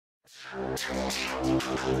In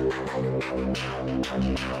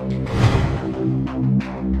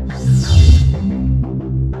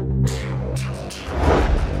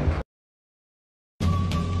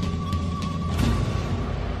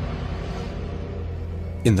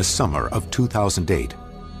the summer of 2008,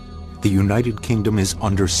 the United Kingdom is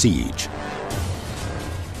under siege.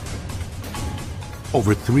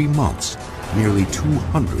 Over 3 months, nearly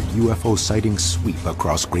 200 UFO sightings sweep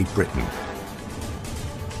across Great Britain.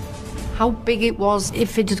 How big it was,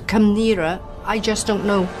 if it had come nearer, I just don't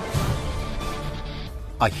know.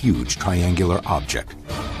 A huge triangular object,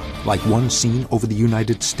 like one seen over the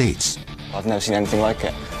United States. I've never seen anything like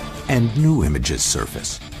it. And new images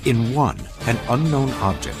surface. In one, an unknown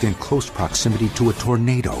object in close proximity to a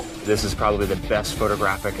tornado. This is probably the best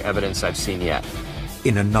photographic evidence I've seen yet.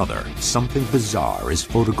 In another, something bizarre is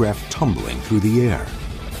photographed tumbling through the air.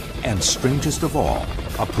 And strangest of all,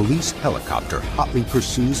 a police helicopter hotly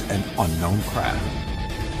pursues an unknown craft.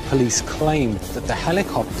 Police claimed that the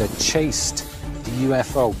helicopter chased the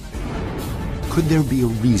UFO. Could there be a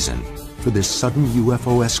reason for this sudden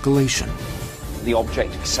UFO escalation? The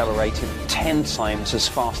object accelerated 10 times as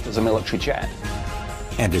fast as a military jet.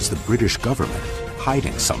 And is the British government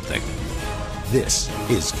hiding something? This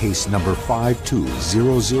is case number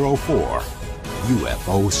 52004,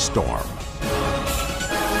 UFO Storm.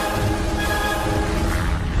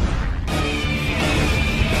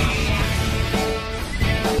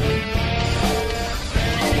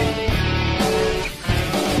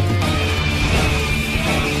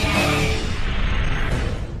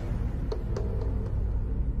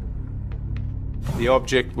 The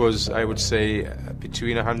object was, I would say,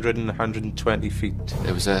 between 100 and 120 feet.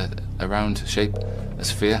 It was a round shape, a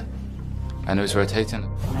sphere, and it was rotating.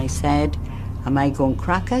 I said, am I going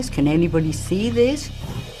crackers? Can anybody see this?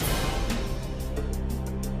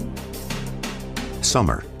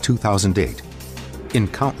 Summer 2008. In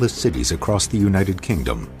countless cities across the United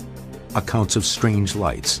Kingdom, accounts of strange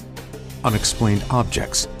lights, unexplained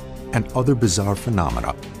objects, and other bizarre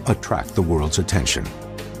phenomena attract the world's attention.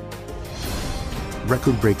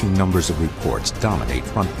 Record-breaking numbers of reports dominate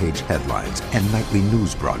front-page headlines and nightly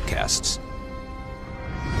news broadcasts.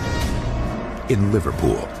 In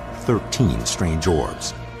Liverpool, 13 strange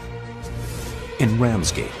orbs. In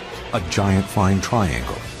Ramsgate, a giant flying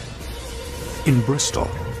triangle. In Bristol,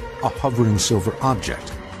 a hovering silver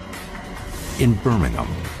object. In Birmingham,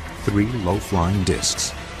 3 low-flying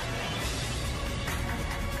discs.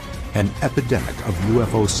 An epidemic of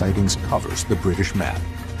UFO sightings covers the British map.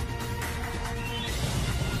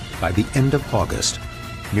 By the end of August,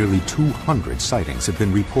 nearly 200 sightings have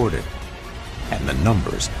been reported, and the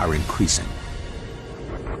numbers are increasing.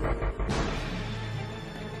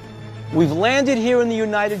 We've landed here in the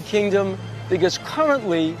United Kingdom because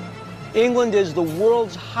currently England is the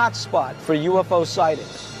world's hotspot for UFO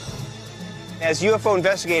sightings. As UFO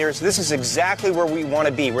investigators, this is exactly where we want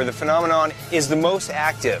to be, where the phenomenon is the most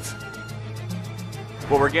active.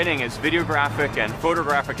 What we're getting is videographic and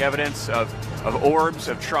photographic evidence of orbs,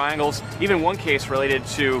 of triangles, even one case related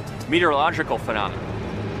to meteorological phenomena.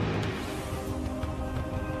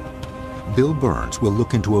 Bill Burns will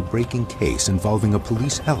look into a breaking case involving a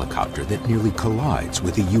police helicopter that nearly collides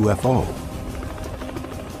with a UFO,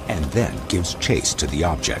 and then gives chase to the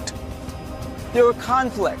object. There were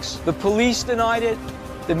conflicts. The police denied it,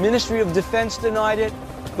 the Ministry of Defense denied it,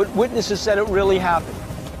 but witnesses said it really happened.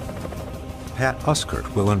 Pat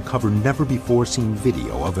Uskert will uncover never-before-seen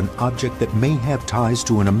video of an object that may have ties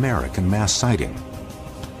to an American mass sighting.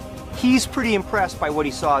 He's pretty impressed by what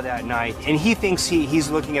he saw that night, and he thinks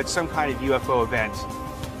he's looking at some kind of UFO event.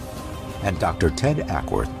 And Dr. Ted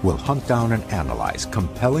Ackworth will hunt down and analyze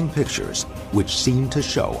compelling pictures which seem to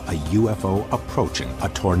show a UFO approaching a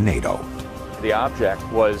tornado. The object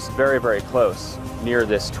was very, very close, near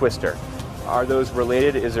this twister. Are those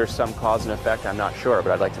related? Is there some cause and effect? I'm not sure,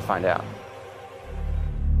 but I'd like to find out.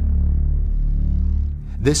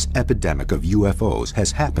 This epidemic of UFOs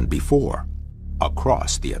has happened before,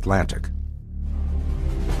 across the Atlantic.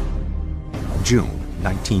 June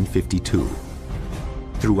 1952.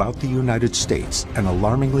 Throughout the United States, an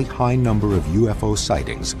alarmingly high number of UFO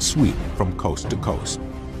sightings sweep from coast to coast.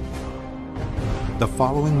 The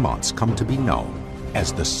following months come to be known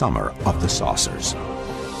as the Summer of the Saucers.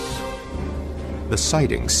 The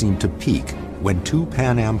sightings seem to peak when 2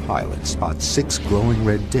 Pan Am pilots spot 6 glowing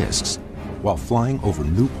red discs while flying over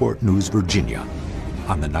Newport News, Virginia,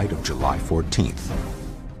 on the night of July 14th.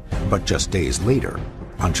 But just days later,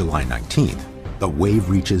 on July 19th, the wave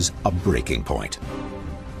reaches a breaking point.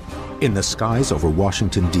 In the skies over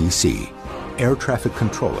Washington, D.C., air traffic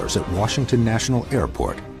controllers at Washington National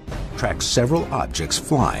Airport track several objects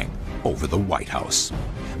flying over the White House.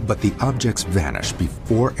 But the objects vanish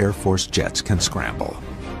before Air Force jets can scramble.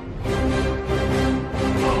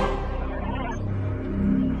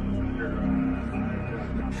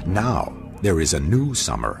 Now, there is a new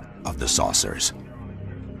summer of the saucers.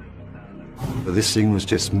 This thing was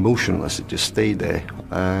just motionless. It just stayed there,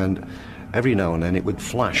 and every now and then it would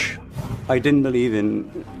flash. I didn't believe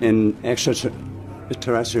in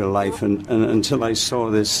extraterrestrial life until I saw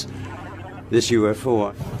this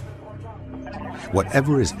UFO.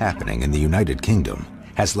 Whatever is happening in the United Kingdom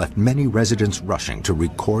has left many residents rushing to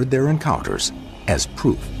record their encounters as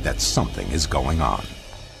proof that something is going on.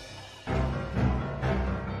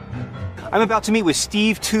 I'm about to meet with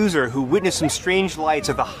Steve Tuzer, who witnessed some strange lights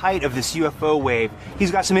at the height of this UFO wave. He's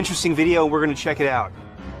got some interesting video, and we're going to check it out.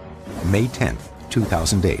 May 10th,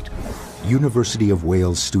 2008, University of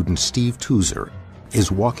Wales student Steve Tuzer is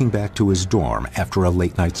walking back to his dorm after a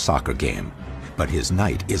late-night soccer game. But his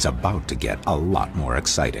night is about to get a lot more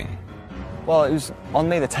exciting. Well, it was on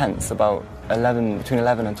May the 10th, between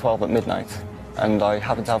 11 and 12 at midnight. And I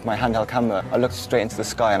happened to have my handheld camera. I looked straight into the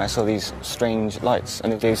sky and I saw these strange lights.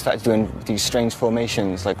 And they started doing these strange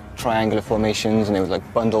formations, like triangular formations, and they were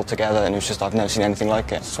like bundled together. And it was just, I've never seen anything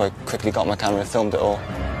like it. So I quickly got my camera and filmed it all.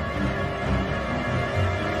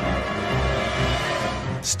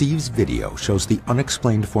 Steve's video shows the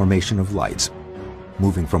unexplained formation of lights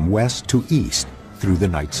moving from west to east through the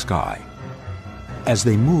night sky. As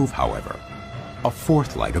they move, however, a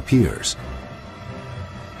fourth light appears.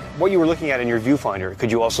 What you were looking at in your viewfinder,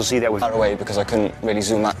 could you also see that with... Far away, because I couldn't really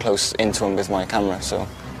zoom that close into them with my camera, so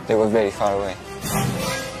they were very far away.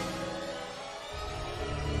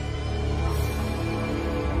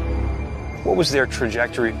 What was their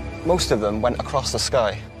trajectory? Most of them went across the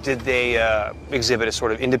sky. Did they exhibit a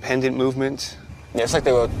sort of independent movement? Yeah, it's like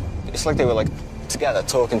they were like together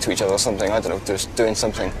talking to each other or something. I don't know, just doing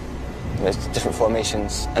something. There's different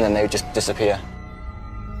formations, and then they would just disappear.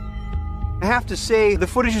 I have to say, the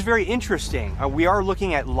footage is very interesting. We are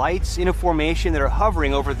looking at lights in a formation that are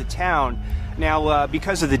hovering over the town. Now,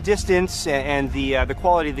 because of the distance and the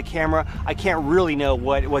quality of the camera, I can't really know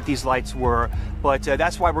what these lights were, but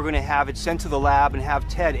that's why we're going to have it sent to the lab and have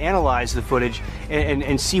Ted analyze the footage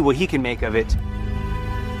and see what he can make of it.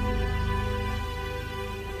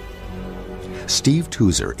 Steve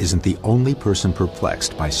Tuzer isn't the only person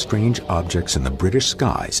perplexed by strange objects in the British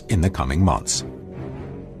skies in the coming months.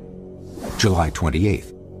 July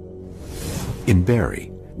 28th. In Bury,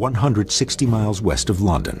 160 miles west of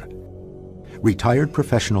London, retired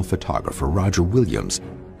professional photographer Roger Williams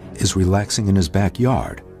is relaxing in his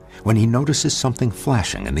backyard when he notices something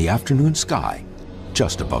flashing in the afternoon sky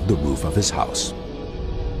just above the roof of his house.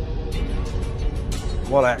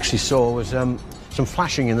 What I actually saw was some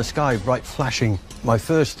flashing in the sky, bright flashing. My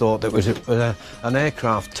first thought that was an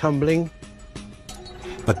aircraft tumbling.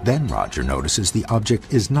 But then Roger notices the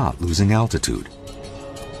object is not losing altitude.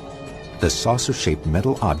 The saucer-shaped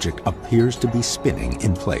metal object appears to be spinning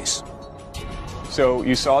in place. So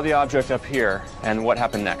you saw the object up here, and what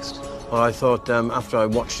happened next? Well, I thought after I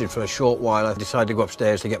watched it for a short while, I decided to go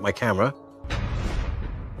upstairs to get my camera.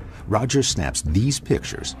 Roger snaps these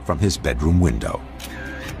pictures from his bedroom window.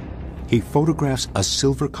 He photographs a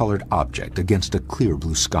silver-colored object against a clear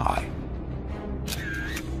blue sky.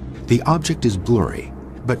 The object is blurry,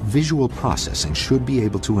 but visual processing should be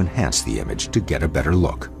able to enhance the image to get a better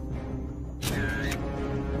look.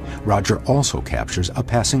 Roger also captures a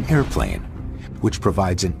passing airplane, which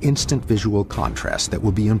provides an instant visual contrast that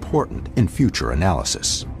will be important in future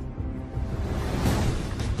analysis.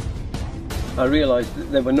 I realized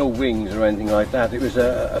that there were no wings or anything like that. It was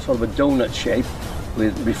a sort of a donut shape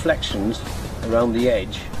with reflections around the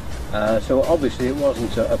edge. So obviously it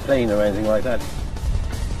wasn't a plane or anything like that.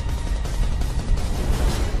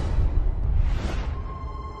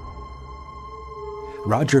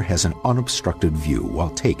 Roger has an unobstructed view while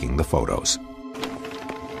taking the photos.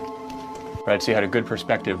 Right, so you had a good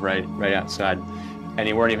perspective right outside, and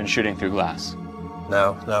you weren't even shooting through glass.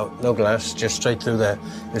 No glass, just straight through there.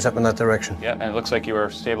 It's up in that direction. Yeah, and it looks like you were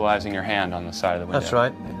stabilizing your hand on the side of the window. That's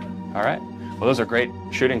right. All right. Well, those are great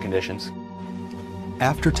shooting conditions.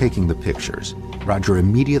 After taking the pictures, Roger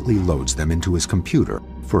immediately loads them into his computer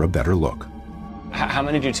for a better look. How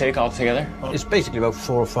many did you take altogether? It's basically about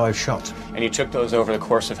 4 or 5 shots. And you took those over the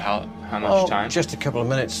course of how much time? Just a couple of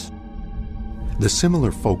minutes. The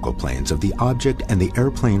similar focal planes of the object and the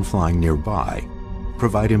airplane flying nearby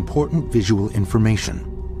provide important visual information.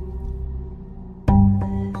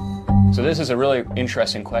 So this is a really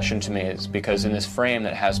interesting question to me, is because in this frame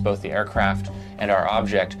that has both the aircraft and our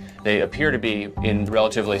object, they appear to be in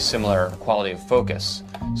relatively similar quality of focus.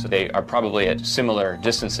 So they are probably at similar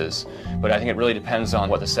distances, but I think it really depends on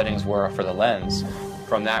what the settings were for the lens.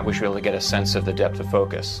 From that, we should be able to get a sense of the depth of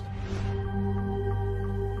focus.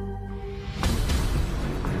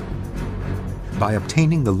 By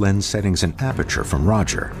obtaining the lens settings and aperture from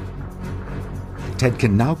Roger, Ted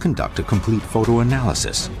can now conduct a complete photo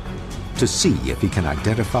analysis to see if he can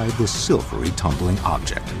identify this silvery tumbling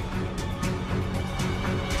object.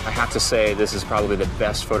 I have to say this is probably the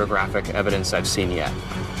best photographic evidence I've seen yet.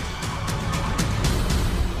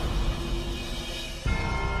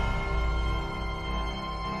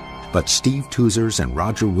 But Steve Toozer's and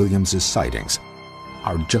Roger Williams's sightings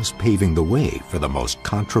are just paving the way for the most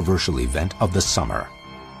controversial event of the summer.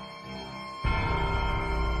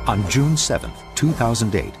 On June 7,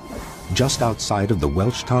 2008, just outside of the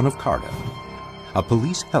Welsh town of Cardiff, a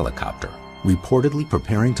police helicopter, reportedly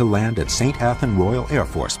preparing to land at St. Athan Royal Air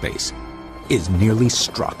Force Base, is nearly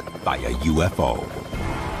struck by a UFO.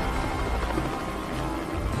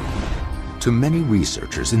 To many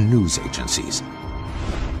researchers and news agencies,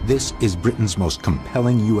 this is Britain's most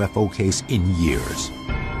compelling UFO case in years.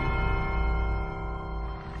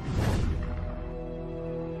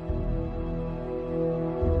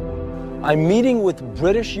 I'm meeting with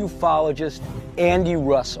British ufologist Andy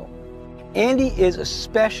Russell. Andy is a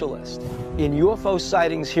specialist in UFO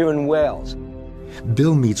sightings here in Wales.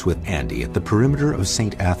 Bill meets with Andy at the perimeter of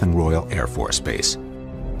St. Athan Royal Air Force Base,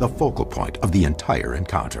 the focal point of the entire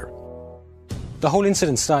encounter. The whole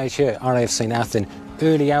incident started here at RAF St. Athan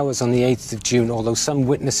early hours on the 8th of June, although some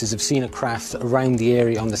witnesses have seen a craft around the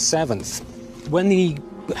area on the 7th. When the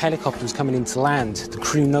helicopter was coming in to land, the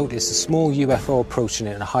crew noticed a small UFO approaching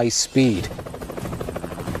it at a high speed.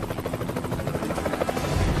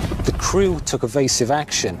 The crew took evasive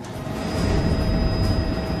action.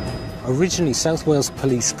 Originally, South Wales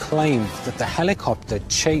Police claimed that the helicopter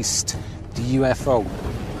chased the UFO.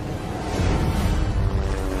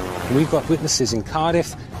 We've got witnesses in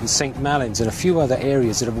Cardiff and St. Mellons and a few other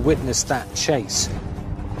areas that have witnessed that chase.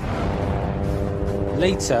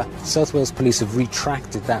 Later, South Wales Police have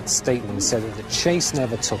retracted that statement and said that the chase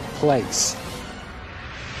never took place.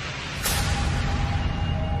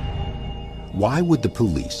 Why would the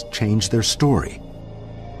police change their story?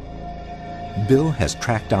 Bill has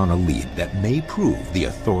tracked down a lead that may prove the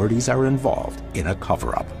authorities are involved in a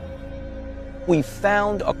cover-up. We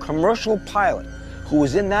found a commercial pilot who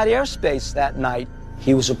was in that airspace that night.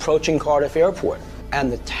 He was approaching Cardiff Airport,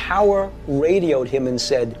 and the tower radioed him and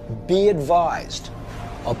said, "Be advised,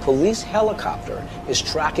 a police helicopter is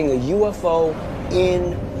tracking a UFO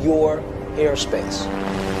in your airspace."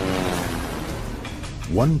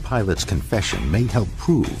 One pilot's confession may help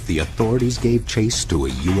prove the authorities gave chase to a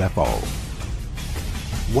UFO.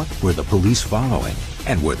 What were the police following?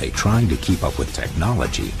 And were they trying to keep up with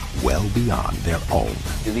technology well beyond their own?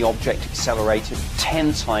 The object accelerated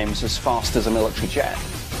 10 times as fast as a military jet.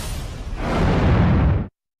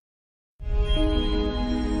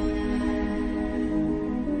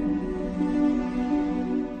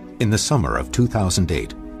 In the summer of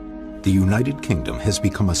 2008, the United Kingdom has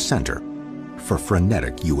become a center for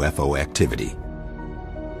frenetic UFO activity.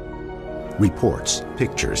 Reports,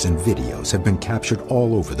 pictures, and videos have been captured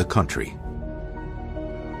all over the country.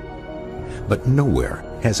 But nowhere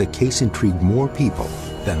has a case intrigued more people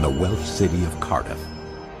than the Welsh city of Cardiff,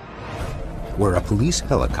 where a police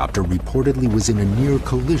helicopter reportedly was in a near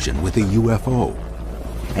collision with a UFO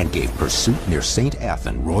and gave pursuit near St.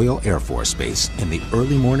 Athan Royal Air Force Base in the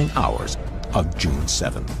early morning hours of June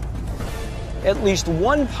 7th. At least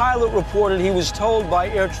one pilot reported he was told by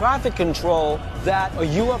air traffic control that a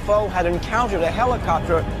UFO had encountered a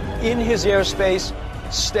helicopter in his airspace.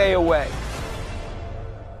 Stay away.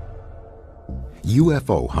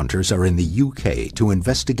 UFO hunters are in the UK to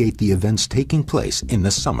investigate the events taking place in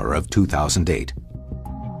the summer of 2008.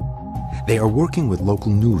 They are working with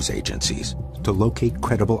local news agencies to locate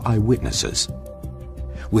credible eyewitnesses.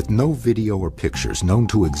 With no video or pictures known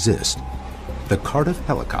to exist, the Cardiff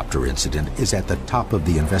helicopter incident is at the top of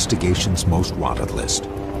the investigation's most wanted list.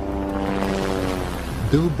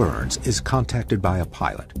 Bill Burns is contacted by a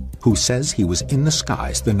pilot who says he was in the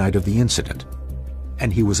skies the night of the incident,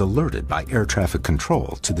 and he was alerted by air traffic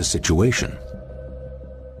control to the situation.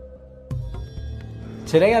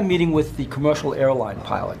 Today I'm meeting with the commercial airline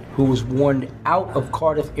pilot who was warned out of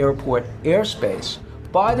Cardiff Airport airspace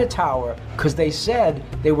by the tower because they said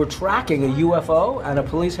they were tracking a UFO and a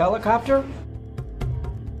police helicopter.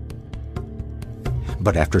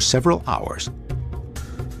 But after several hours,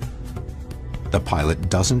 the pilot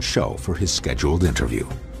doesn't show for his scheduled interview.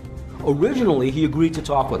 Originally, he agreed to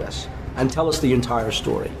talk with us and tell us the entire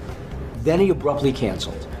story. Then he abruptly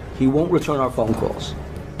canceled. He won't return our phone calls.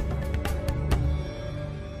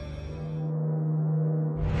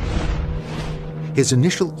 His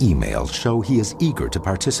initial emails show he is eager to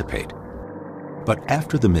participate. But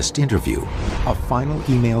after the missed interview, a final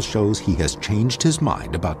email shows he has changed his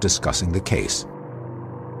mind about discussing the case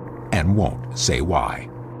and won't say why.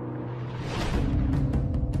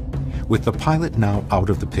 With the pilot now out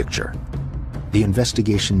of the picture, the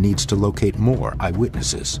investigation needs to locate more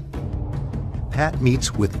eyewitnesses. Pat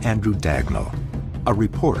meets with Andrew Dagnall, a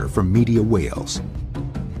reporter from Media Wales.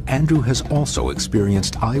 Andrew has also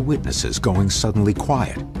experienced eyewitnesses going suddenly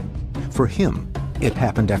quiet. For him, it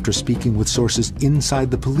happened after speaking with sources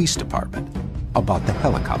inside the police department about the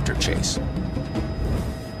helicopter chase.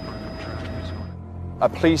 A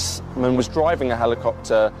policeman was driving a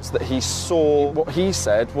helicopter that he saw what he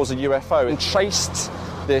said was a UFO and chased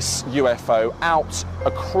this UFO out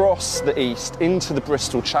across the east into the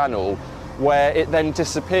Bristol Channel, where it then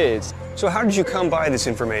disappeared. So how did you come by this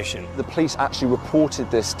information? The police actually reported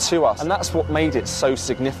this to us, and that's what made it so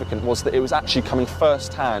significant, was that it was actually coming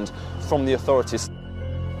first-hand from the authorities.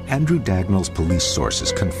 Andrew Dagnall's police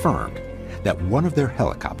sources confirmed that one of their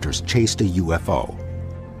helicopters chased a UFO.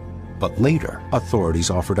 But later, authorities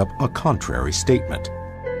offered up a contrary statement.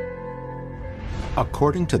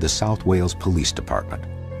 According to the South Wales Police Department,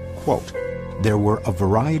 quote, there were a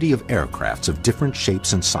variety of aircrafts of different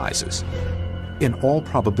shapes and sizes. In all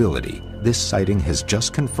probability, this sighting has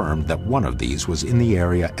just confirmed that one of these was in the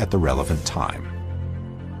area at the relevant time.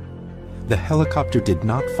 The helicopter did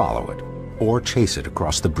not follow it or chase it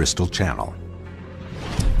across the Bristol Channel.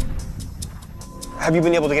 Have you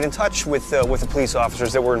been able to get in touch with the police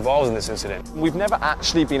officers that were involved in this incident? We've never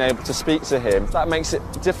actually been able to speak to him. That makes it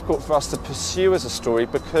difficult for us to pursue as a story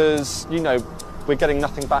because, you know, we're getting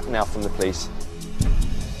nothing back now from the police.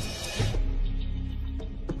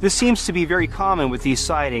 This seems to be very common with these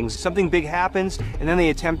sightings. Something big happens, and then they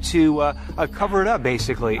attempt to cover it up,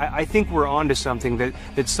 basically. I think we're onto something,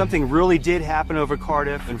 that something really did happen over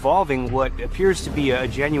Cardiff involving what appears to be a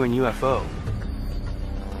genuine UFO.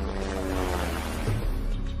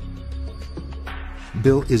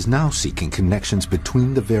 Bill is now seeking connections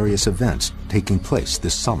between the various events taking place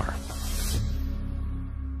this summer.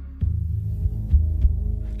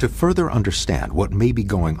 To further understand what may be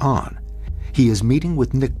going on, he is meeting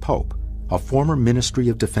with Nick Pope, a former Ministry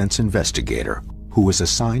of Defense investigator who was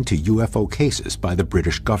assigned to UFO cases by the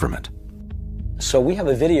British government. So we have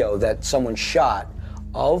a video that someone shot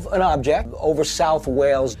of an object over South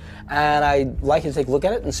Wales, and I'd like you to take a look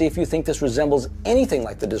at it and see if you think this resembles anything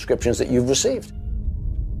like the descriptions that you've received.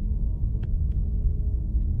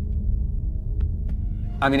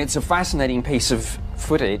 I mean, it's a fascinating piece of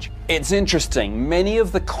footage. It's interesting. Many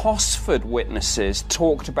of the Cosford witnesses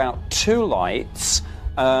talked about two lights,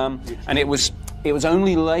 and it was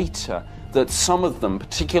only later that some of them,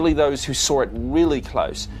 particularly those who saw it really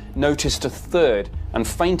close, noticed a third and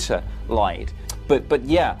fainter light. But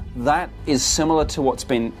yeah, that is similar to what's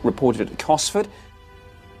been reported at Cosford.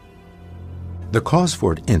 The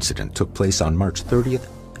Cosford incident took place on March 30th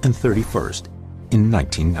and 31st in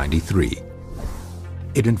 1993.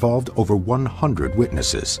 It involved over 100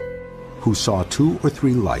 witnesses who saw 2 or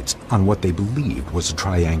 3 lights on what they believed was a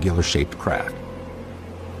triangular-shaped craft.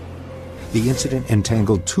 The incident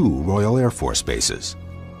entangled 2 Royal Air Force bases,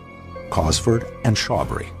 Cosford and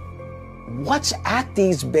Shawbury. What's at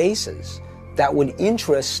these bases that would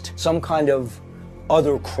interest some kind of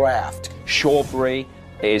other craft? Shawbury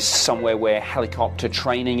is somewhere where helicopter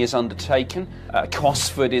training is undertaken.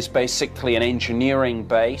 Cosford is basically an engineering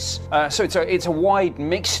base. So it's a wide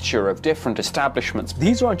mixture of different establishments.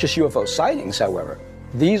 These aren't just UFO sightings, however.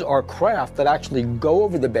 These are craft that actually go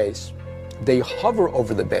over the base, they hover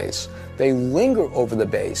over the base, they linger over the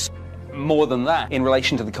base. More than that, in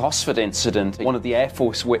relation to the Cosford incident, one of the Air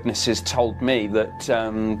Force witnesses told me that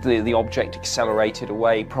the object accelerated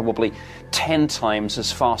away probably 10 times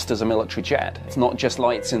as fast as a military jet. It's not just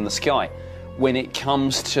lights in the sky. When it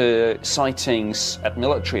comes to sightings at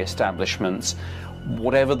military establishments,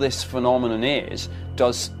 whatever this phenomenon is,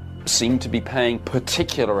 does seem to be paying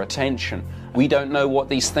particular attention. We don't know what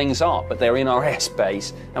these things are, but they're in our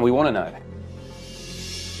airspace, and we want to know.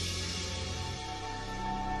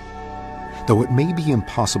 Though it may be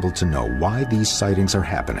impossible to know why these sightings are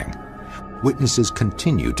happening, witnesses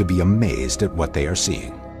continue to be amazed at what they are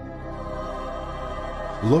seeing.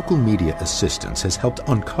 Local media assistance has helped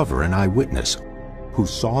uncover an eyewitness who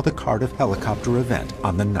saw the Cardiff helicopter event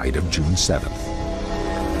on the night of June 7th.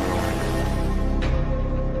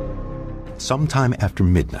 Sometime after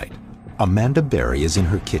midnight, Amanda Berry is in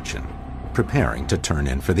her kitchen, preparing to turn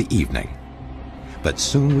in for the evening, but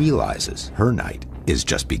soon realizes her night is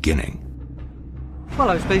just beginning. Well,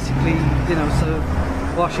 I was basically, sort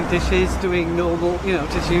of washing dishes, doing normal,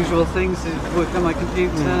 just usual things, work on my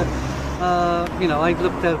computer. I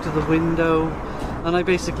looked out of the window and I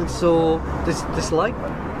basically saw this light,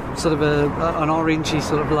 sort of an orangey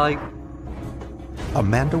sort of light.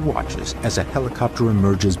 Amanda watches as a helicopter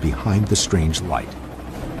emerges behind the strange light.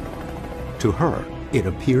 To her, it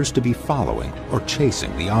appears to be following or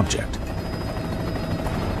chasing the object.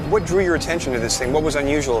 What drew your attention to this thing? What was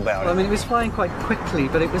unusual about it? Well, I mean, it was flying quite quickly,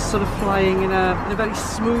 but it was sort of flying in a very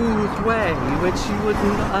smooth way, which you wouldn't,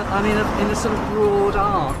 in a sort of broad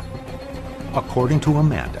arc. According to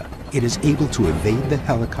Amanda, it is able to evade the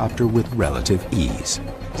helicopter with relative ease.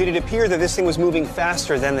 Did it appear that this thing was moving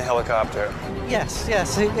faster than the helicopter? Yes,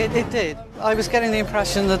 it did. I was getting the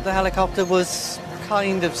impression that the helicopter was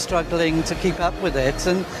kind of struggling to keep up with it,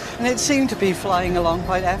 and it seemed to be flying along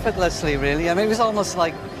quite effortlessly, really. I mean, it was almost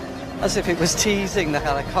like as if it was teasing the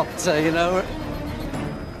helicopter,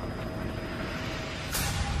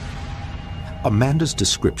 Amanda's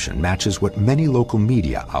description matches what many local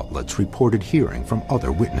media outlets reported hearing from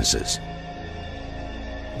other witnesses.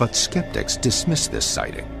 But skeptics dismiss this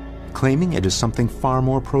sighting, claiming it is something far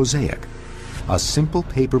more prosaic, a simple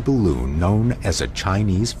paper balloon known as a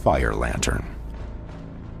Chinese fire lantern.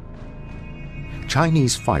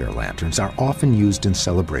 Chinese fire lanterns are often used in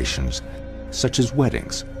celebrations such as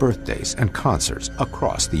weddings, birthdays, and concerts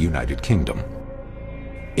across the United Kingdom.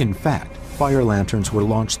 In fact, fire lanterns were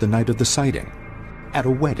launched the night of the sighting at a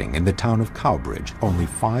wedding in the town of Cowbridge, only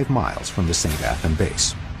 5 miles from the St. Athan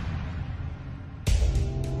base.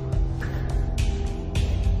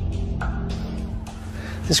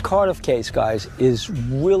 This Cardiff case, guys, is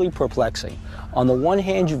really perplexing. On the one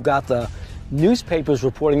hand, you've got the newspapers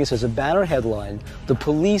reporting this as a banner headline. The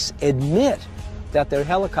police admit that their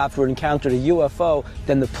helicopter encountered a UFO.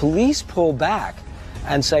 Then the police pull back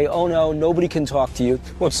and say, oh no, nobody can talk to you.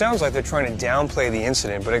 Well, it sounds like they're trying to downplay the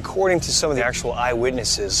incident, but according to some of the actual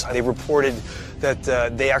eyewitnesses, they reported that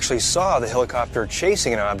they actually saw the helicopter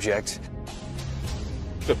chasing an object.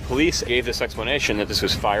 The police gave this explanation that this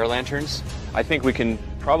was fire lanterns. I think we can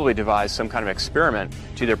probably devise some kind of experiment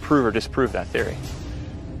to either prove or disprove that theory.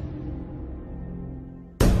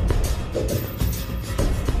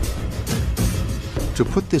 To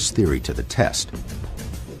put this theory to the test,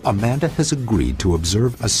 Amanda has agreed to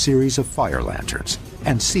observe a series of fire lanterns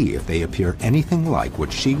and see if they appear anything like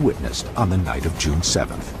what she witnessed on the night of June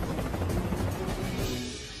 7th.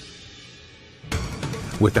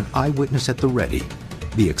 With an eyewitness at the ready,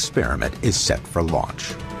 the experiment is set for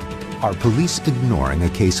launch. Are police ignoring a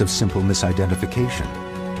case of simple misidentification?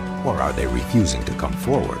 Or are they refusing to come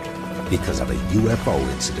forward because of a UFO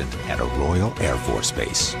incident at a Royal Air Force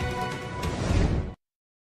base?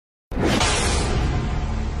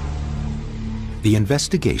 The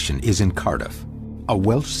investigation is in Cardiff, a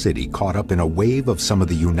Welsh city caught up in a wave of some of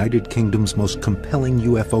the United Kingdom's most compelling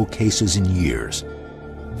UFO cases in years.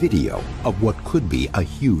 Video of what could be a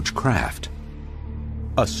huge craft.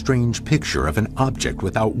 A strange picture of an object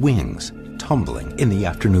without wings tumbling in the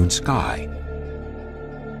afternoon sky.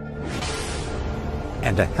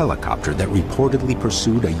 And a helicopter that reportedly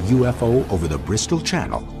pursued a UFO over the Bristol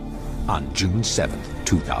Channel on June 7,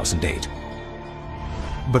 2008.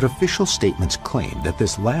 But official statements claim that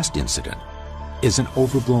this last incident is an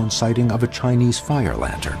overblown sighting of a Chinese fire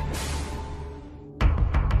lantern.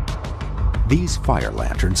 These fire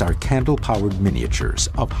lanterns are candle-powered miniatures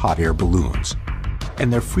of hot air balloons,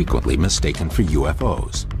 and they're frequently mistaken for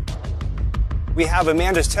UFOs. We have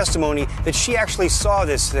Amanda's testimony that she actually saw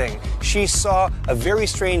this thing. She saw a very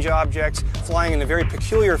strange object flying in a very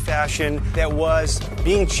peculiar fashion that was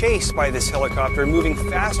being chased by this helicopter, moving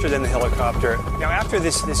faster than the helicopter. Now, after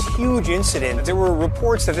this huge incident, there were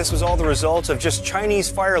reports that this was all the result of just Chinese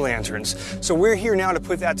fire lanterns. So we're here now to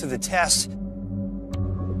put that to the test.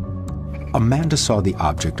 Amanda saw the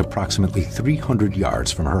object approximately 300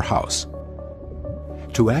 yards from her house.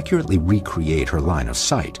 To accurately recreate her line of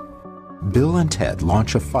sight, Bill and Ted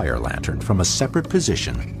launch a fire lantern from a separate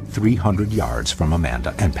position 300 yards from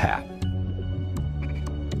Amanda and Pat.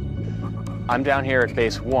 I'm down here at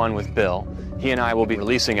base 1 with Bill. He and I will be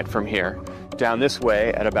releasing it from here. Down this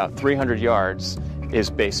way at about 300 yards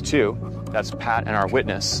is base 2. That's Pat and our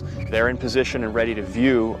witness. They're in position and ready to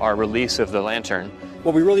view our release of the lantern.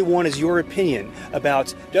 What we really want is your opinion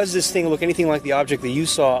about, does this thing look anything like the object that you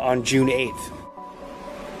saw on June 8th?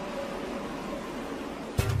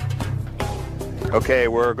 Okay,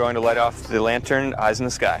 we're going to light off the lantern, eyes in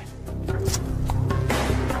the sky.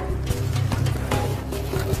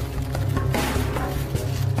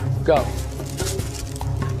 Go.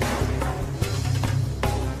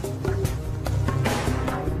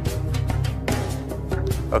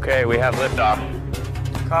 Okay, we have liftoff.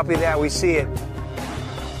 Copy that, we see it.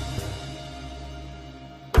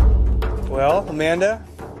 Well, Amanda,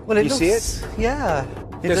 Well, it you looks, see it? Yeah.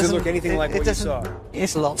 Does it doesn't- look anything like what you saw?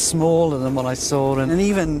 It's a lot smaller than what I saw, and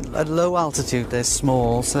even at low altitude they're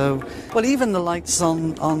small. So, well, even the lights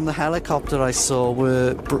on the helicopter I saw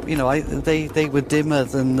were, you know, they were dimmer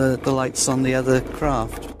than the lights on the other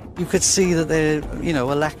craft. You could see that they're, you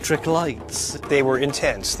know, electric lights. They were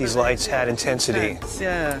intense. These lights had intensity.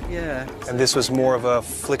 Yeah, yeah. And this was more of a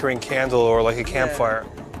flickering candle or like a campfire.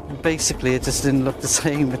 Basically, it just didn't look the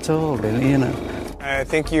same at all, really, you know. I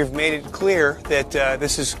think you've made it clear that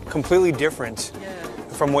this is completely different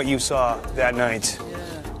from what you saw that night.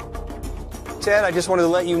 Ted, I just wanted to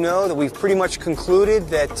let you know that we've pretty much concluded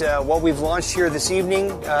that what we've launched here this evening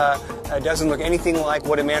doesn't look anything like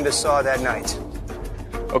what Amanda saw that night.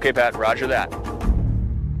 Okay, Pat, roger that.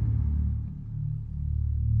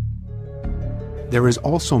 There is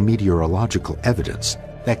also meteorological evidence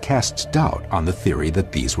that casts doubt on the theory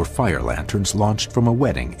that these were fire lanterns launched from a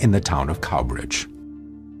wedding in the town of Cowbridge.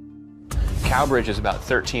 Cowbridge is about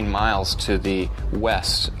 13 miles to the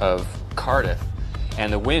west of Cardiff,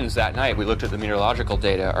 and the winds that night, we looked at the meteorological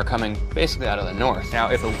data, are coming basically out of the north.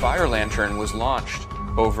 Now, if a fire lantern was launched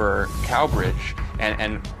over Cowbridge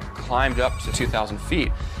and climbed up to 2,000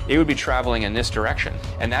 feet, it would be traveling in this direction,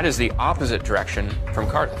 and that is the opposite direction from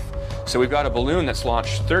Cardiff. So we've got a balloon that's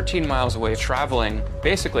launched 13 miles away, traveling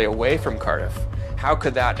basically away from Cardiff. How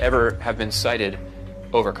could that ever have been sighted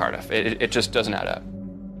over Cardiff? It just doesn't add up.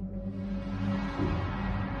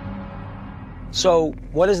 So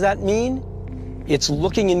what does that mean? It's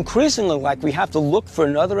looking increasingly like we have to look for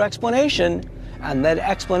another explanation, and that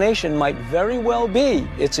explanation might very well be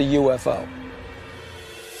it's a UFO.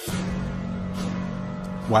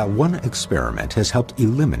 While one experiment has helped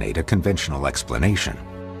eliminate a conventional explanation,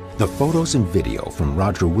 the photos and video from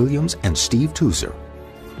Roger Williams and Steve Tuser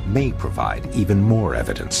may provide even more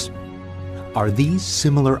evidence. Are these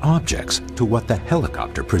similar objects to what the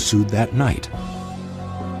helicopter pursued that night?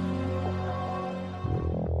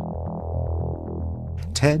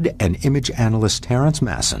 Ted and image analyst Terrence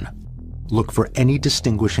Masson look for any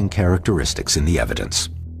distinguishing characteristics in the evidence.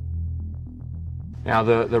 Now,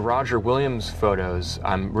 the Roger Williams photos,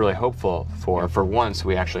 I'm really hopeful for. For once,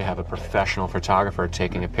 we actually have a professional photographer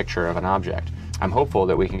taking a picture of an object. I'm hopeful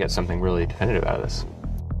that we can get something really definitive out of this.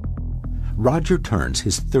 Roger turns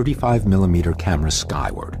his 35mm camera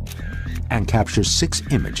skyward and captures 6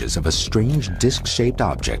 images of a strange disc-shaped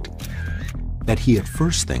object that he at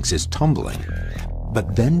first thinks is tumbling,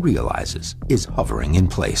 but then realizes is hovering in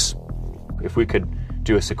place. If we could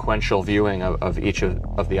do a sequential viewing of each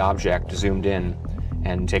of the object zoomed in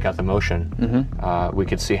and take out the motion, we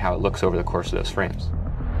could see how it looks over the course of those frames.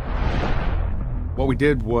 What we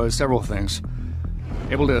did was several things.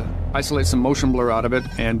 Able to isolate some motion blur out of it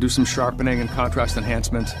and do some sharpening and contrast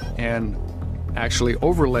enhancement and actually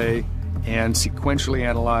overlay and sequentially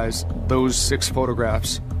analyze those 6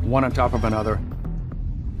 photographs, one on top of another.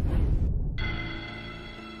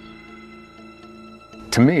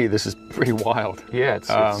 To me, this is pretty wild. Yeah, it's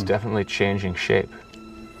definitely changing shape.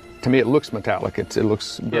 To me, it looks metallic. It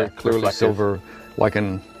looks very clearly silver, like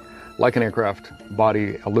an aircraft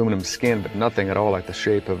body aluminum skin, but nothing at all like the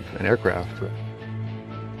shape of an aircraft.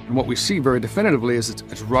 And what we see very definitively is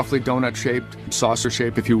it's roughly donut-shaped,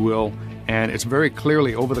 saucer-shaped, if you will, and it's very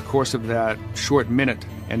clearly over the course of that short minute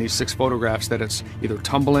and these 6 photographs that it's either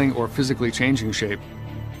tumbling or physically changing shape.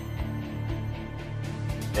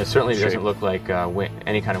 It certainly doesn't look like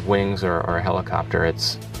any kind of wings or a helicopter.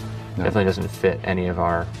 It's definitely doesn't fit any of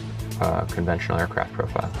our conventional aircraft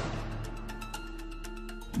profile.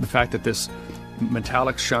 The fact that this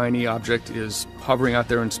metallic, shiny object is hovering out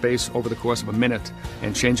there in space over the course of a minute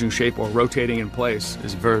and changing shape or rotating in place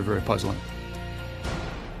is very, very puzzling.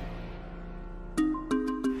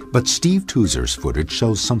 But Steve Tuser's footage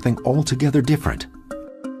shows something altogether different.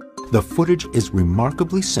 The footage is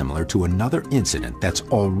remarkably similar to another incident that's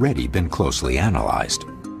already been closely analyzed.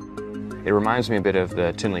 It reminds me a bit of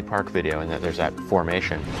the Tinley Park video in that there's that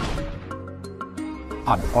formation.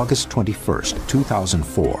 On August 21st,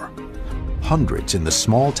 2004, hundreds in the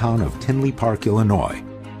small town of Tinley Park, Illinois,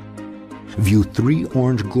 view 3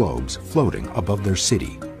 orange globes floating above their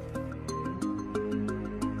city.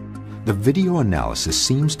 The video analysis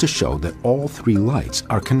seems to show that all 3 lights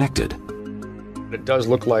are connected. It does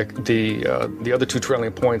look like the other 2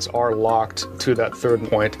 trailing points are locked to that 3rd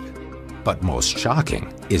point. But most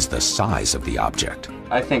shocking is the size of the object.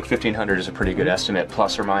 I think 1,500 is a pretty good estimate,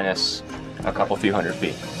 plus or minus a few hundred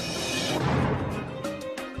feet.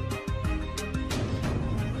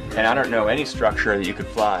 And I don't know any structure that you could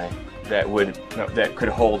fly that could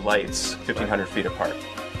hold lights 1,500 feet apart.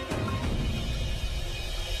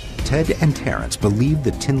 Ted and Terrence believe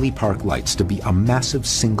the Tinley Park lights to be a massive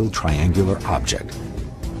single triangular object.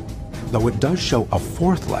 Though it does show a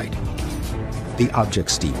fourth light, the object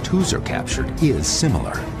Steve Toozer captured is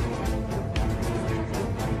similar.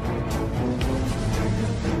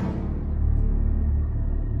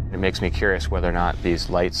 It makes me curious whether or not these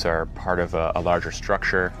lights are part of a larger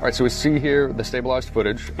structure. All right, so we see here the stabilized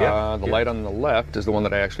footage. The light on the left is the one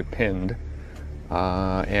that I actually pinned.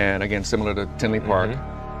 And again, similar to Tinley Park.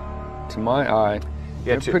 To my eye,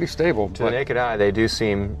 they're pretty stable. To the naked eye, they do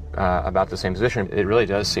seem about the same position. It really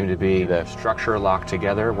does seem to be the structure locked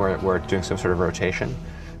together where it's doing some sort of rotation.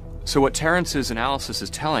 So what Terrence's analysis is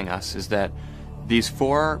telling us is that these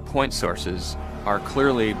 4 point sources are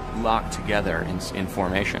clearly locked together in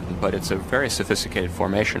formation, but it's a very sophisticated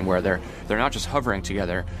formation where they're not just hovering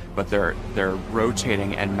together, but they're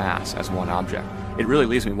rotating en masse as one object. It really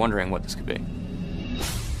leaves me wondering what this could be.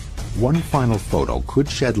 One final photo could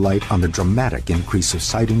shed light on the dramatic increase of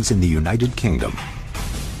sightings in the United Kingdom,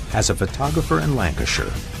 as a photographer in Lancashire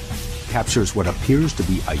captures what appears to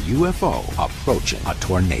be a UFO approaching a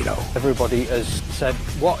tornado. Everybody has said,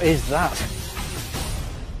 "What is that?"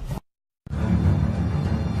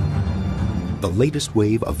 The latest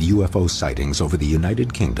wave of UFO sightings over the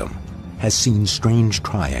United Kingdom has seen strange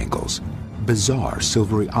triangles, bizarre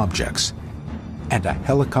silvery objects, and a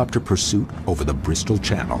helicopter pursuit over the Bristol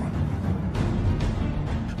Channel.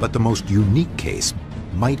 But the most unique case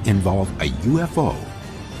might involve a UFO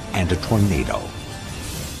and a tornado.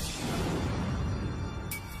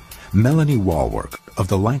 Melanie Walwork of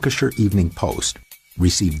the Lancashire Evening Post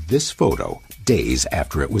received this photo days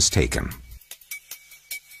after it was taken.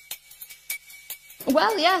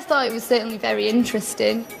 Well, yeah, I thought it was certainly very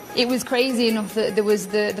interesting. It was crazy enough that there was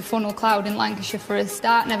the funnel cloud in Lancashire for a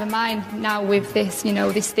start, never mind now with this,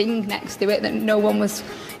 this thing next to it that no one was,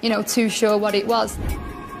 too sure what it was.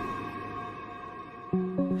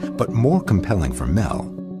 But more compelling for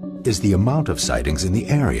Mel is the amount of sightings in the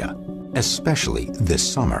area, especially this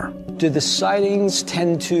summer. Do the sightings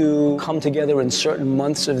tend to come together in certain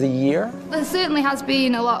months of the year? There certainly has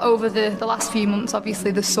been a lot over the last few months,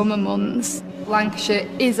 obviously the summer months. Lancashire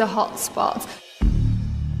is a hot spot.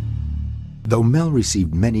 Though Mel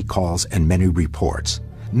received many calls and many reports,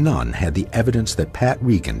 none had the evidence that Pat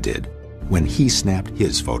Regan did when he snapped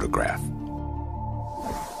his photograph.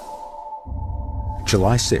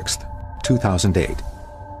 July 6th, 2008.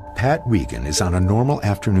 Pat Regan is on a normal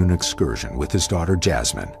afternoon excursion with his daughter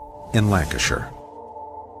Jasmine in Lancashire.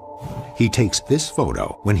 He takes this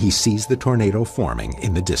photo when he sees the tornado forming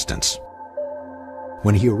in the distance.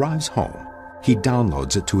 When he arrives home, he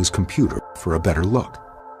downloads it to his computer for a better look.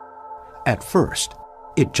 At first,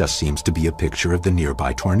 it just seems to be a picture of the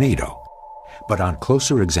nearby tornado. But on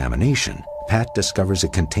closer examination, Pat discovers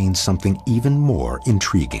it contains something even more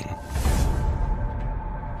intriguing.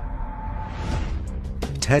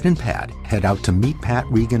 Ted and Pat head out to meet Pat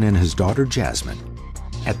Regan and his daughter Jasmine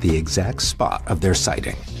at the exact spot of their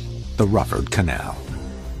sighting, the Rufford Canal.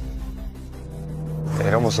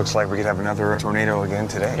 It almost looks like we could have another tornado again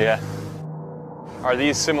today. Yeah. Are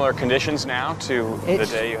these similar conditions now to the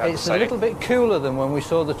day you had the sighting? It's a little bit cooler than when we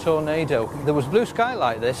saw the tornado. There was blue sky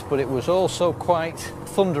like this, but it was also quite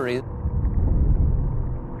thundery.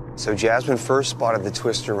 So Jasmine first spotted the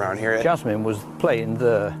twister around here. Jasmine was playing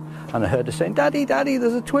there, and I heard her saying, "Daddy, Daddy,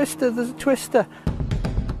 there's a twister, there's a twister."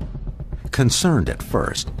 Concerned at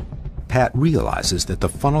first, Pat realizes that the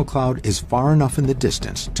funnel cloud is far enough in the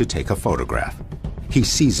distance to take a photograph. He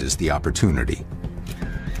seizes the opportunity.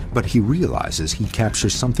 But he realizes he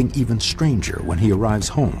captures something even stranger when he arrives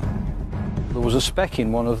home. There was a speck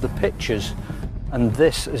in one of the pictures, and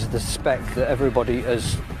this is the speck that everybody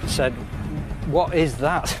has said, "What is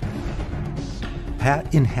that?"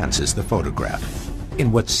 Pat enhances the photograph.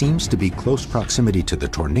 In what seems to be close proximity to the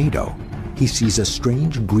tornado, he sees a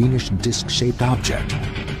strange greenish disc-shaped object.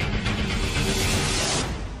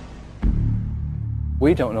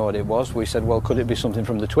 We don't know what it was. We said, well, could it be something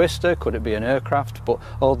from the twister? Could it be an aircraft? But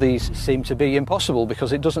all these seem to be impossible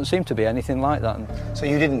because it doesn't seem to be anything like that. So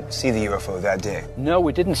you didn't see the UFO that day? No,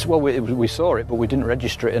 we didn't. Well, we saw it, but we didn't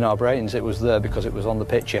register it in our brains. It was there because it was on the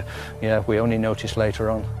picture. Yeah, we only noticed later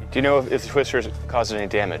on. Do you know if the twisters caused any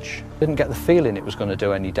damage? Didn't get the feeling it was going to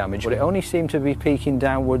do any damage, but it only seemed to be peaking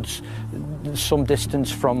downwards some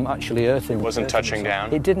distance from actually Earth. It wasn't touching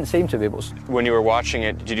down? It didn't seem to be. But when you were watching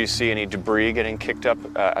it, did you see any debris getting kicked up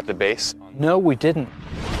at the base? No, we didn't.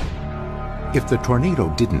 If the tornado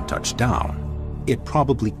didn't touch down, it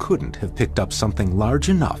probably couldn't have picked up something large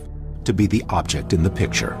enough to be the object in the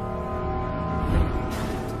picture.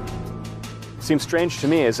 Seems strange to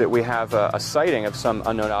me is that we have a sighting of some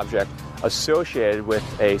unknown object associated with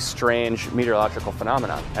a strange meteorological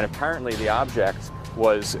phenomenon, and apparently the object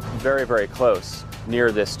was very, very close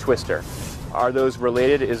near this twister. Are those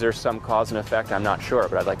related? Is there some cause and effect? I'm not sure,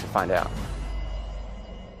 but I'd like to find out.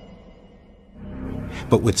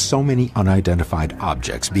 But with so many unidentified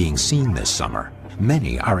objects being seen this summer,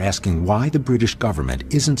 many are asking why the British government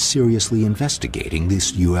isn't seriously investigating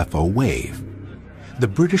this UFO wave. The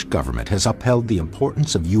British government has upheld the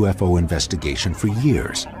importance of UFO investigation for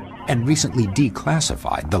years and recently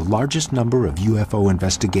declassified the largest number of UFO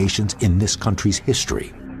investigations in this country's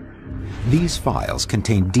history. These files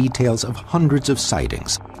contain details of hundreds of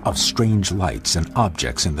sightings of strange lights and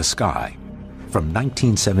objects in the sky from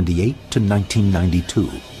 1978 to 1992.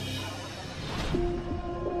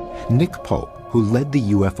 Nick Pope, who led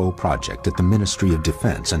the UFO project at the Ministry of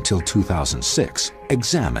Defense until 2006,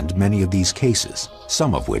 examined many of these cases,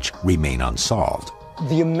 some of which remain unsolved.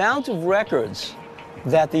 The amount of records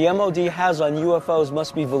that the MOD has on UFOs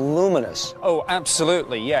must be voluminous. Oh,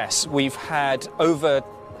 absolutely, yes. We've had over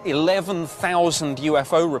 11,000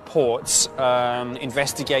 UFO reports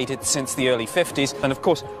investigated since the early 50s. And of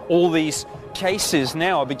course, all these cases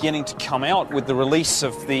now are beginning to come out with the release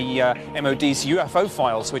of the MOD's UFO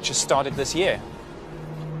files, which has started this year.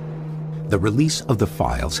 The release of the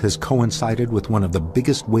files has coincided with one of the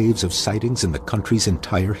biggest waves of sightings in the country's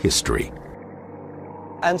entire history.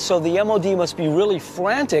 And so the MOD must be really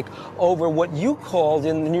frantic over what you called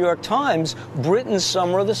in the New York Times, Britain's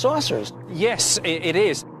Summer of the Saucers. Yes, it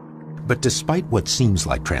is. But despite what seems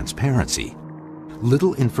like transparency,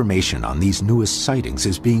 little information on these newest sightings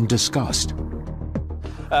is being discussed.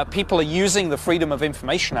 People are using the Freedom of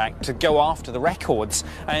Information Act to go after the records,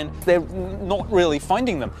 and they're not really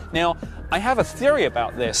finding them. Now, I have a theory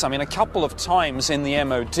about this. I mean, a couple of times in the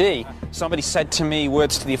MOD, somebody said to me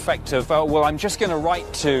words to the effect of, oh, well, I'm just going to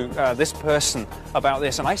write to this person about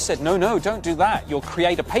this. And I said, no, don't do that. You'll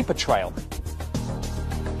create a paper trail.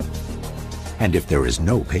 And if there is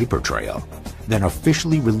no paper trail, then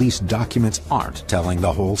officially released documents aren't telling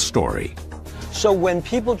the whole story. So when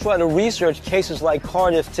people try to research cases like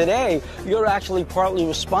Cardiff today, you're actually partly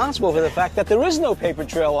responsible for the fact that there is no paper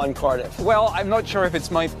trail on Cardiff. Well, I'm not sure if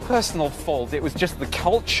it's my personal fault. It was just the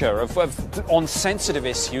culture on sensitive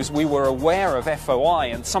issues. We were aware of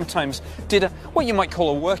FOI and sometimes did what you might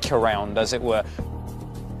call a workaround, as it were.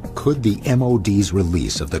 Could the MOD's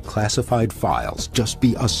release of the classified files just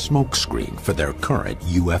be a smokescreen for their current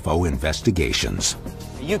UFO investigations?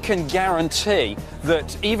 You can guarantee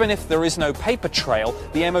that even if there is no paper trail,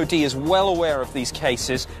 the MOD is well aware of these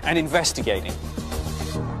cases and investigating.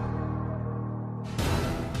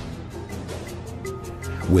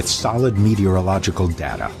 With solid meteorological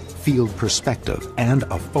data, field perspective, and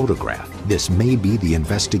a photograph, this may be the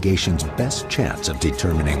investigation's best chance of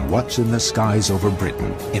determining what's in the skies over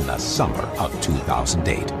Britain in the summer of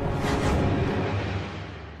 2008.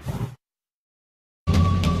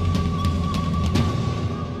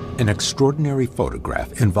 An extraordinary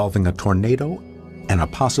photograph involving a tornado and a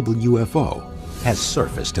possible UFO has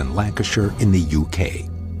surfaced in Lancashire in the UK.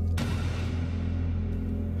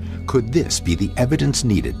 Could this be the evidence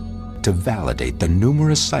needed to validate the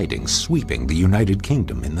numerous sightings sweeping the United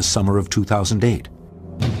Kingdom in the summer of 2008?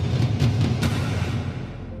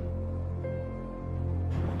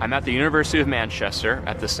 I'm at the University of Manchester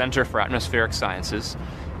at the Centre for Atmospheric Sciences.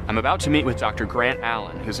 I'm about to meet with Dr. Grant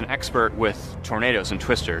Allen, who's an expert with tornadoes and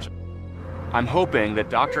twisters. I'm hoping that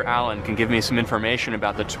Dr. Allen can give me some information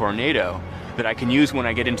about the tornado that I can use when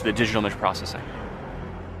I get into the digital image processing.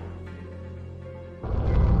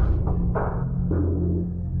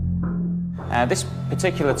 This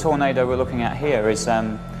particular tornado we're looking at here is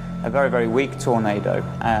a very, very weak tornado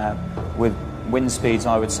with wind speeds,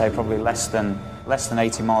 I would say, probably less than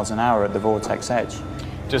 80 miles an hour at the vortex edge.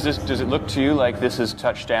 Does it look to you like this is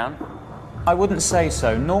touched down? I wouldn't say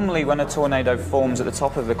so. Normally when a tornado forms at the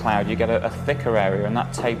top of the cloud, you get a thicker area and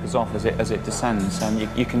that tapers off as it descends, and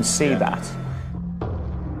you can see that.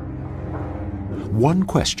 One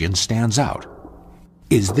question stands out.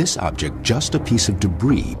 Is this object just a piece of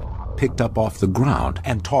debris picked up off the ground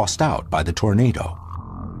and tossed out by the tornado?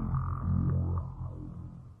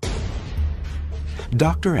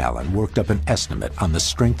 Dr. Allen worked up an estimate on the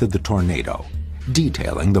strength of the tornado,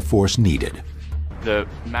 detailing the force needed. The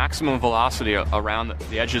maximum velocity around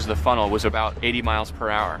the edges of the funnel was about 80 miles per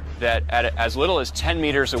hour. That at as little as 10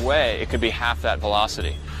 meters away, it could be half that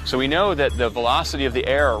velocity. So we know that the velocity of the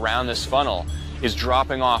air around this funnel is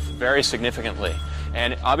dropping off very significantly.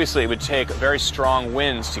 And obviously it would take very strong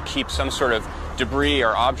winds to keep some sort of debris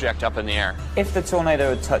or object up in the air. If the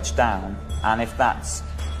tornado had touched down, and if that's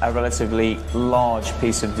a relatively large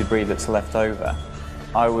piece of debris that's left over,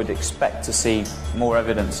 I would expect to see more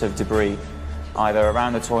evidence of debris either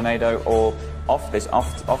around the tornado or off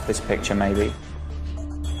this picture maybe.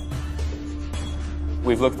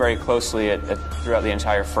 We've looked very closely throughout the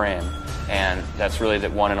entire frame, and that's really the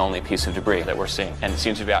one and only piece of debris that we're seeing, and it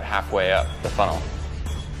seems to be about halfway up the funnel.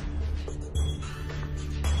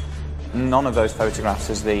 None of those photographs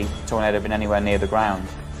has the tornado been anywhere near the ground.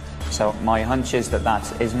 So my hunch is that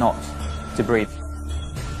that is not debris.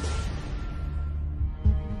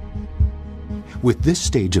 With this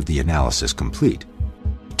stage of the analysis complete,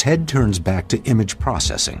 Ted turns back to image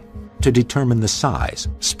processing to determine the size,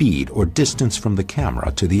 speed, or distance from the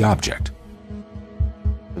camera to the object.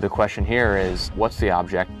 The question here is, what's the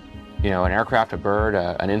object? You know, an aircraft, a bird,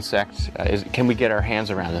 an insect? Can we get our hands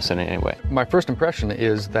around this in any way? My first impression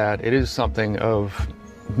is that it is something of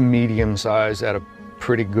medium size at a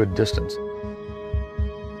pretty good distance.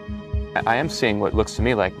 I am seeing what looks to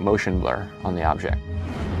me like motion blur on the object.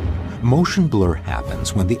 Motion blur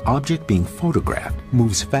happens when the object being photographed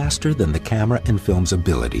moves faster than the camera and film's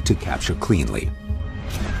ability to capture cleanly.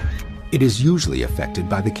 It is usually affected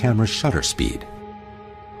by the camera's shutter speed.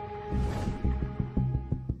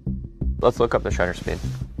 Let's look up the shutter speed.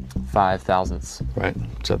 5 thousandths. Right,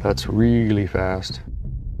 so that's really fast.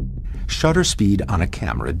 Shutter speed on a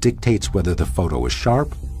camera dictates whether the photo is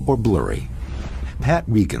sharp or blurry. Pat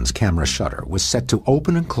Regan's camera shutter was set to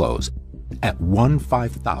open and close at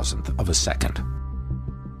 1/5000th of a second.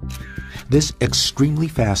 This extremely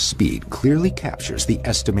fast speed clearly captures the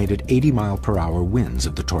estimated 80-mile-per-hour winds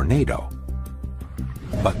of the tornado,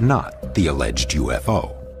 but not the alleged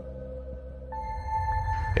UFO.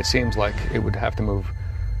 It seems like it would have to move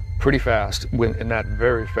pretty fast in that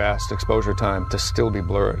very fast exposure time to still be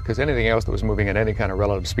blurred, because anything else that was moving at any kind of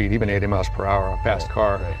relative speed, even 80 miles per hour, a fast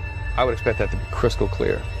car, I would expect that to be crystal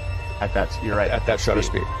clear. You're right. At that shutter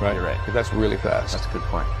speed, right? You're right. Because that's really fast. That's a good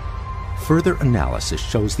point. Further analysis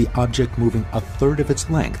shows the object moving a third of its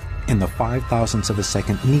length in the 5 thousandths of a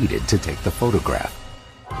second needed to take the photograph.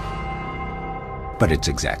 But its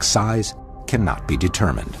exact size cannot be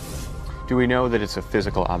determined. Do we know that it's a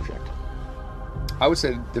physical object? I would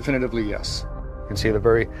say definitively yes. You can see the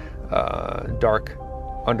very dark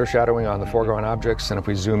undershadowing on the foreground objects, and if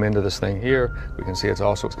we zoom into this thing here, we can see it's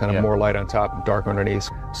kind of more light on top and dark underneath.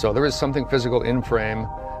 So there is something physical in frame.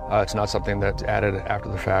 It's not something that's added after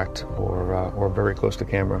the fact or very close to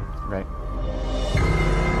camera. Right.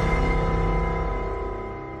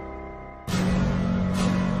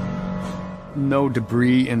 No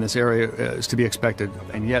debris in this area is to be expected,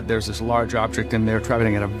 and yet there's this large object in there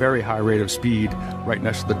traveling at a very high rate of speed right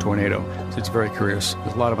next to the tornado. So it's very curious.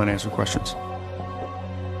 There's a lot of unanswered questions.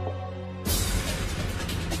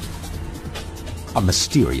 A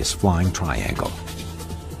mysterious flying triangle.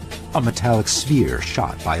 A metallic sphere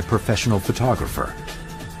shot by a professional photographer.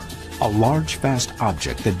 A large, fast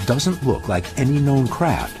object that doesn't look like any known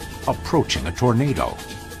craft approaching a tornado.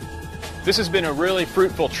 This has been a really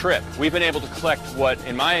fruitful trip. We've been able to collect what,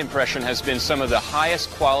 in my impression, has been some of the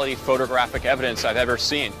highest quality photographic evidence I've ever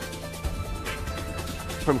seen.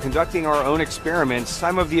 From conducting our own experiments,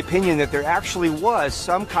 I'm of the opinion that there actually was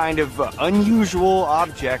some kind of unusual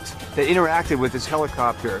object that interacted with this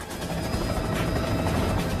helicopter.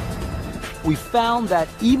 We found that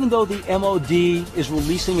even though the MOD is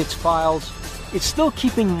releasing its files, it's still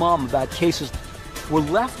keeping mum about cases. We're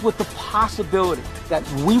left with the possibility that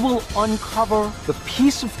we will uncover the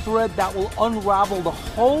piece of thread that will unravel the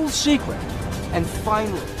whole secret and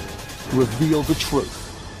finally reveal the truth.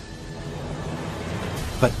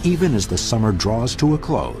 But even as the summer draws to a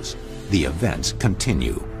close, the events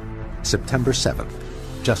continue. September 7th,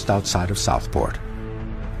 just outside of Southport,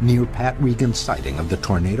 near Pat Regan's sighting of the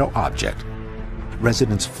tornado object,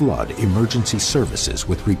 residents flood emergency services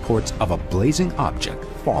with reports of a blazing object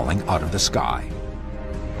falling out of the sky.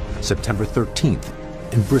 September 13th,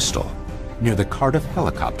 in Bristol, near the Cardiff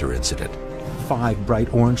helicopter incident, 5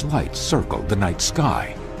 bright orange lights circled the night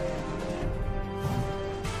sky.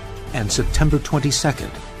 And September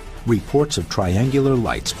 22nd, reports of triangular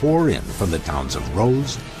lights pour in from the towns of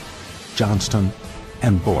Rose, Johnston,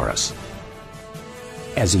 and Boris.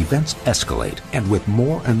 As events escalate, and with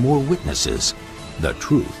more and more witnesses, the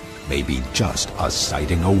truth may be just a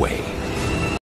sighting away.